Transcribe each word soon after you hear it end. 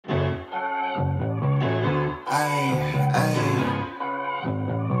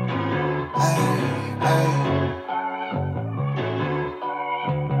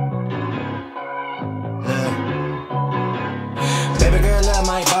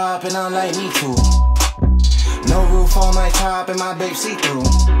bop and I like me too. No roof on my top and my babe see-through.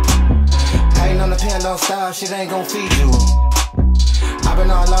 Hating on the pen, don't stop, shit ain't gon' feed you. I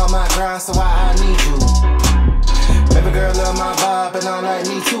been all on my grind, so I need you. Baby girl love my vibe and I like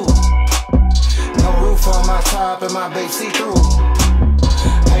me too. No roof on my top and my babe see-through.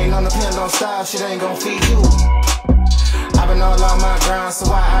 Hating on the pen, don't stop, shit ain't gon' feed you. I been all on my grind,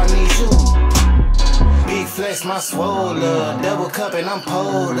 so I need you. Big flex, my swole up. Double cup and I'm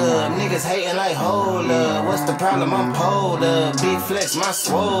pulled up. Niggas hating like hold up. What's the problem? I'm pulled up. Big flex, my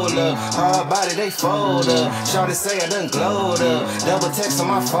swole up. Hard body, they fold up. Shawty say I done glowed up. Double text on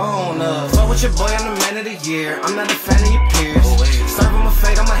my phone up. Fuck with your boy, I'm the man of the year. I'm not a fan of your peers. Serve him a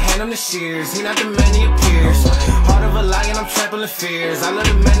fate, I'ma hand him the shears. He not the man of your peers. Heart of a lion, I'm trampling fears. I love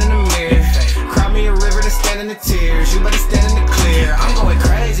the man in the mirror. Cry me a river to stand in the tears. You better stand in the clear. I'm going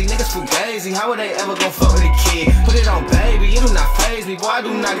crazy, niggas fugazi. How would they ever gon' fuck with a kid? Put it on baby, it do not faze me. Boy, I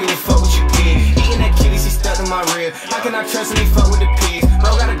do not give a fuck with your kid. Eating that kitty, she stuck in my rib. How can I trust him, he fuck with the pigs?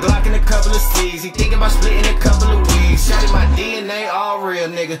 Bro got a Glock and a couple of C's. He thinking about splitting a couple of weeks. Shotty my DNA all real,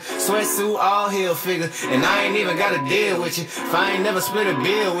 nigga. Sweatsuit all heel figure. And I ain't even gotta deal with you. If I ain't never split a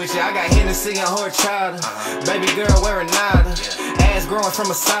bill with you. I got Hennessy and horchata. Baby girl wearing nada. Ass growing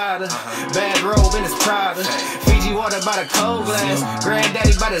from a cider. Bad robe in his Prada. Fiji water by the cold glass.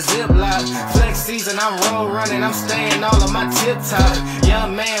 Granddaddy by the Ziploc. Flex season, I'm roll running. I'm staying all on my tip top.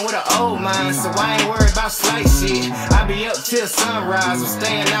 Young man with an old mind, so I ain't worried about slight shit. I be up till sunrise. I'm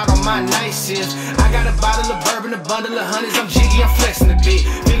staying out on my night shift. I got a bottle of bourbon, a bundle of hundreds. I'm jiggy, I'm flexing the beat.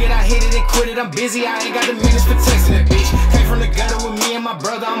 Figured I hit it and quit it. I'm busy, I ain't got the minutes for texting the bitch. Came from the gutter with me and my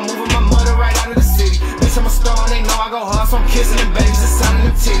brother. I'm moving my mother right out of the city. Bitch, I'm a star and they know I go hard, so I'm kissing them babies and signing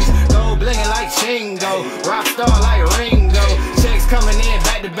them titties. Gold blingin' like Chingo, rock star like Ringo. Checks coming in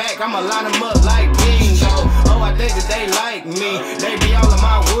back to back, I'ma line them up like bingo. Oh, I think that they like me. They be all on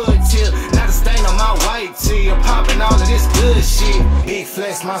my wood tip, not a stain on my white tee. I'm popping all of this good shit. Big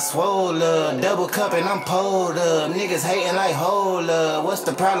flex, my swole up. Double cup and I'm pulled up. Niggas hating like hold up. What's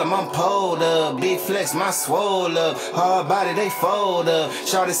the problem? I'm pulled up. Big flex, my swole up. Hard body, they fold up.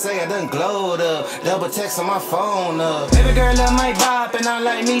 Shawty say I done glowed up. Double text on my phone up. Baby girl love my bop and I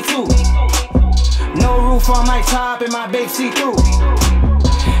like me too. No roof on my top and my babe see-through.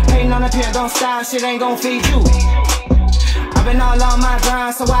 Hating on the pen, don't stop, shit ain't gon' feed you. I've been all on my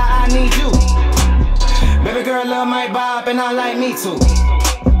grind, so I need you. Baby girl love my bop and I like me too.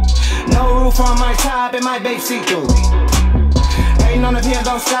 No roof on my top and my babe see-through. Hating on the pen,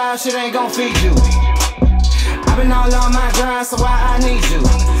 don't stop, shit ain't gon' feed you. I've been all on my grind, so I need you.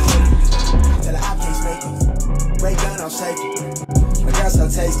 Tell her I can't fake it. Ray gun, I'm safety. My girl so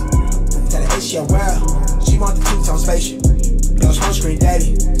tasty. Tell her it's your world. She want the two-tone spaceship. No smoke screen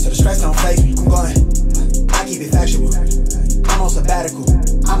daddy, so the stress don't faze me. I'm going, I keep it factual. I'm on sabbatical.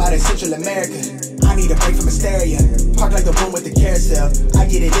 I'm out in Central America. I need a break from hysteria. Park like the room with the carousel. I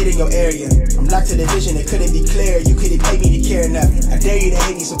get it lit in your area. I'm locked to the vision, it couldn't be clear. You couldn't pay me to care enough. I dare you to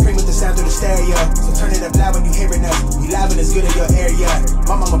hate me, supreme with the sound through the stereo. So turn it up loud when you hearing us. We live and it's good in your area.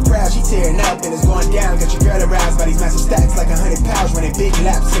 My mama proud, she tearing up and it's going down. Got your girl aroused by these massive stacks like 100 pounds. Running big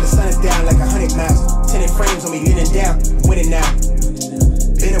laps till the sun is down like 100 miles. Tenant frames on me leaning down, winning now.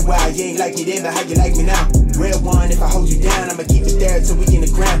 Been a while, you ain't like me then, but how you like me now? Real one, if I hold you down, I'ma keep it there till we in the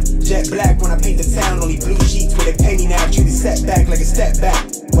ground. Jet black when I paint the town, only blue sheets where they pay me now. Treat it step back like a step back.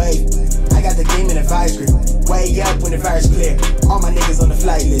 Wait, I got the game in a vice grip. Way up when the fire's clear. All my niggas on the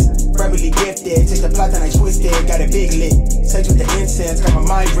flight list. Verbally gifted, take the plot and I twist it. Got a big lit. Search with the incense, got my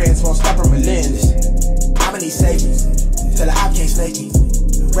mind rents, won't stop, I'm relentless. I'ma need safety. Tell her I can't snake me.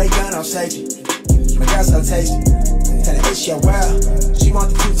 Ray gun, I'm safety. My girl so tasty. Tell her it's your world. She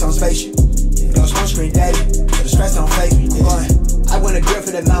want the two-tone spaceship. No smoke screen daddy, so the stress don't faze me. I want a girl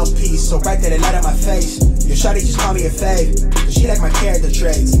for the mouthpiece, so bright that it light on my face. Your shawty just call me a fave, cause she like my character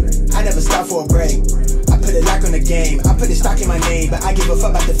traits. I never stop for a break. I put a lock on the game, I put a stock in my name, but I give a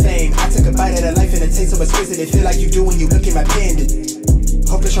fuck about the fame. I took a bite of the life and it tastes so exquisite. It feel like you do when you look in my pendant.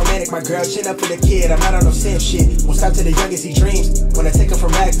 Hopeless romantic, my girl, chin up for the kid. I'm not on no simp shit. Won't stop to the youngest he dreams. When I take him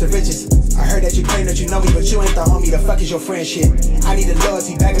from rags to riches. I heard that you claim that you know me, but you ain't the homie. The fuck is your friendship? I need the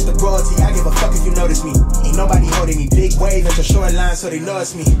loyalty, back up the royalty. I give a fuck if you notice me. Ain't nobody holding me. Big wave at your shoreline, so they know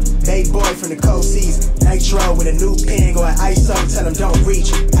it's me. Big boy from the cold seas. Nitro with a new pen, going ISO. Tell him don't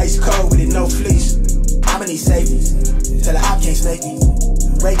reach. Ice cold with it, no fleece. I'ma need safety. Tell her I can't snake me.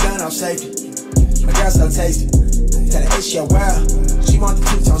 Ray gun, I'm safety. My girl so tasty. Tell her it's your world. She want the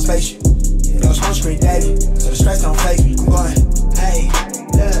two-tone spaceship. No smoke screen daddy, so the stress don't faze me. I'm going, hey,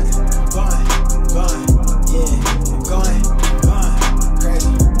 look, going, yeah, I'm going,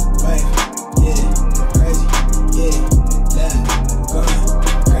 crazy, wave, yeah, crazy, yeah, look, going,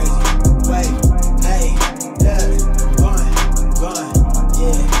 crazy.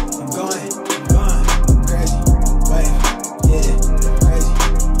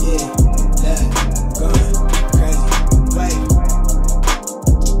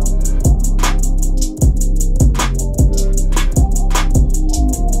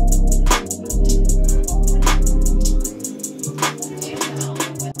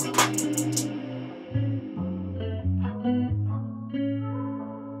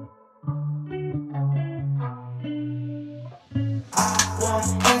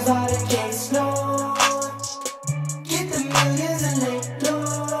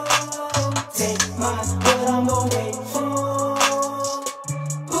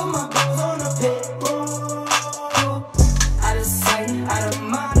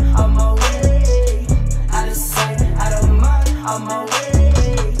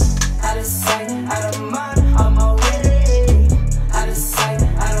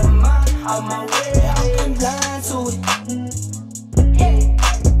 on my way. I've been blind to it. Yeah.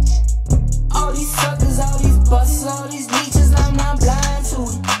 All these suckers, all these busts, all these leeches, I'm not blind to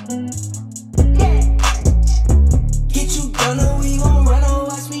it. Yeah. Get you done or we gon' run or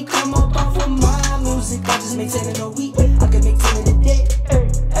watch me come up off of my music. I just make 10 in a week, I can make 10 in a day.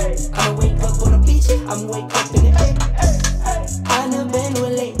 I'ma wake up on the beach, I'ma wake up in the air. I never been to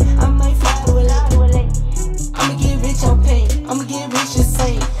LA, I might fly to LA. I'ma get rich on pain, I'ma get rich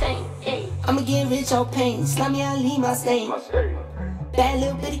insane. I'ma get rich on pain, slimy I leave my stain. Bad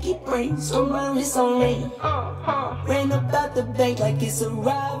little bitty keep brains, so my wrist on rain. Ran up out the bank like it's a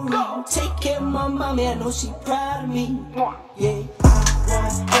robbery. Take care of my mommy, I know she proud of me. Yeah, I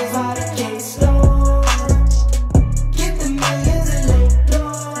want everybody slow. Get the millions and lay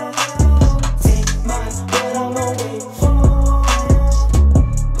low. Take mine, what I'm gonna wait for.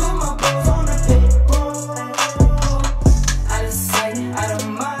 Put my balls on the payroll. Out of sight, out of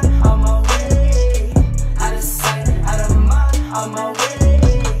mind, on my way. Out of sight, out of mind, on my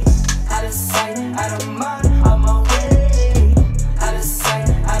way. Out of sight, out of mind, on my way. Out of sight,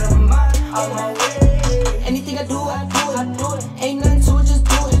 out of mind, on my way. Anything I do, I do it. Ain't nothing to it, just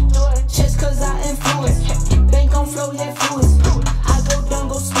do it. Just cause I influence. Bank on flow, yeah, fluids. I go dumb,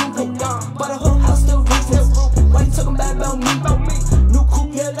 go stupid. But the whole house still ruthless. Why you talking bad about me? New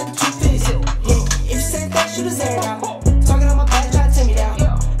coupe, yeah, like a toothpaste. Yeah, if you said that, shoot his air down. Talking on my back, try to tear me down.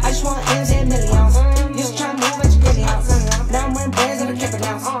 I just want M's and millions. You just try to move at your gritty house. Now I'm wearing brands that I can't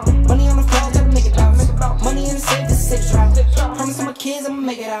pronounce. Money on the floor, time to make it bounce. Money in the safe, this is safe route. Promise to my kids, I'ma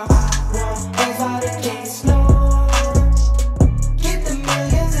make it out. I want everybody get slow. Get the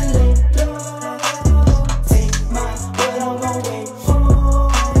millions and lay low. Take mine, what I'm gonna wait for.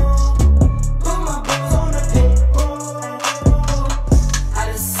 Put my balls on the payroll. Out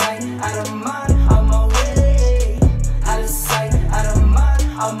of sight, out of mind, on my way. Out of sight, out of mind,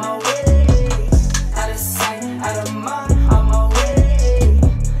 on my way. Out of sight, out of mind, on my way.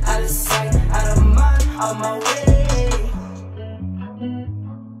 Out of sight, out of mind, on my way.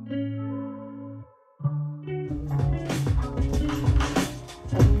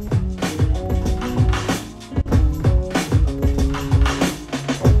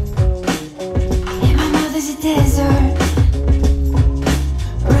 And my mother's a desert,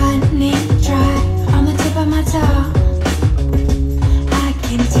 running dry on the tip of my tongue. I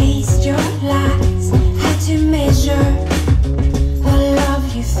can taste your lies, had to measure the love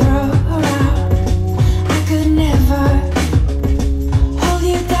you throw around. I could never hold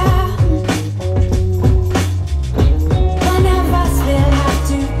you down. One of us will have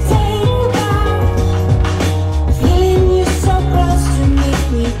to take a bow. Feeling you so close to make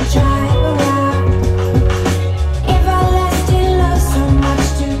me drive around. Everlasting love, so much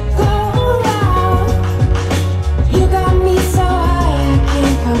to go around. You got me so high I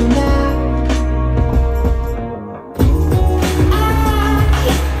can't come down. I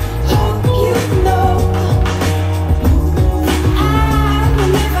hope you know that I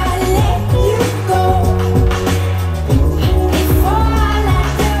will never let you go. If all I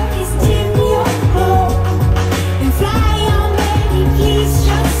do is dim your glow, then fly on, baby, please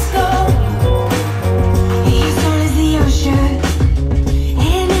just go. You're as cold as the ocean,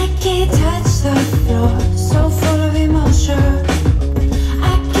 and I can't touch the floor. So full of emotion, I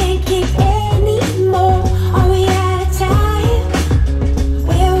can't keep any more. Are we out of time?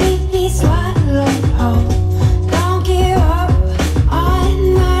 Will we be swallowed whole? Don't give up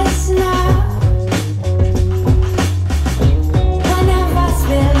on us now. One of us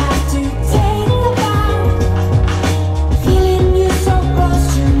will have to take a bow. Feeling you so close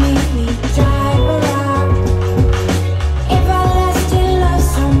to make me drive around. Everlasting love,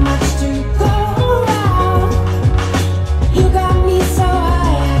 so much to go around. You got me so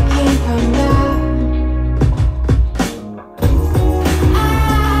high I can't come down. I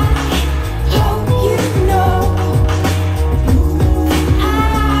hope you know that I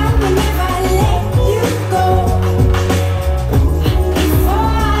will never let you go. If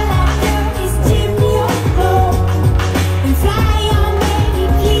all I do is dim your glow, then fly on, baby,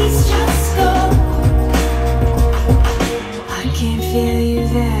 please just go. I can feel you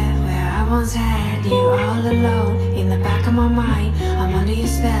there where I once had you, all alone in the back of my mind. I'm under your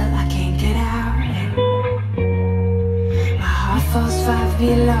spell, I can't get out. My heart falls 5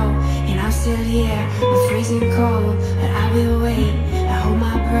 below, and I'm still here. I'm freezing cold, but I will wait. I hold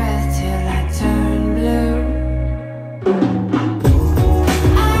my breath till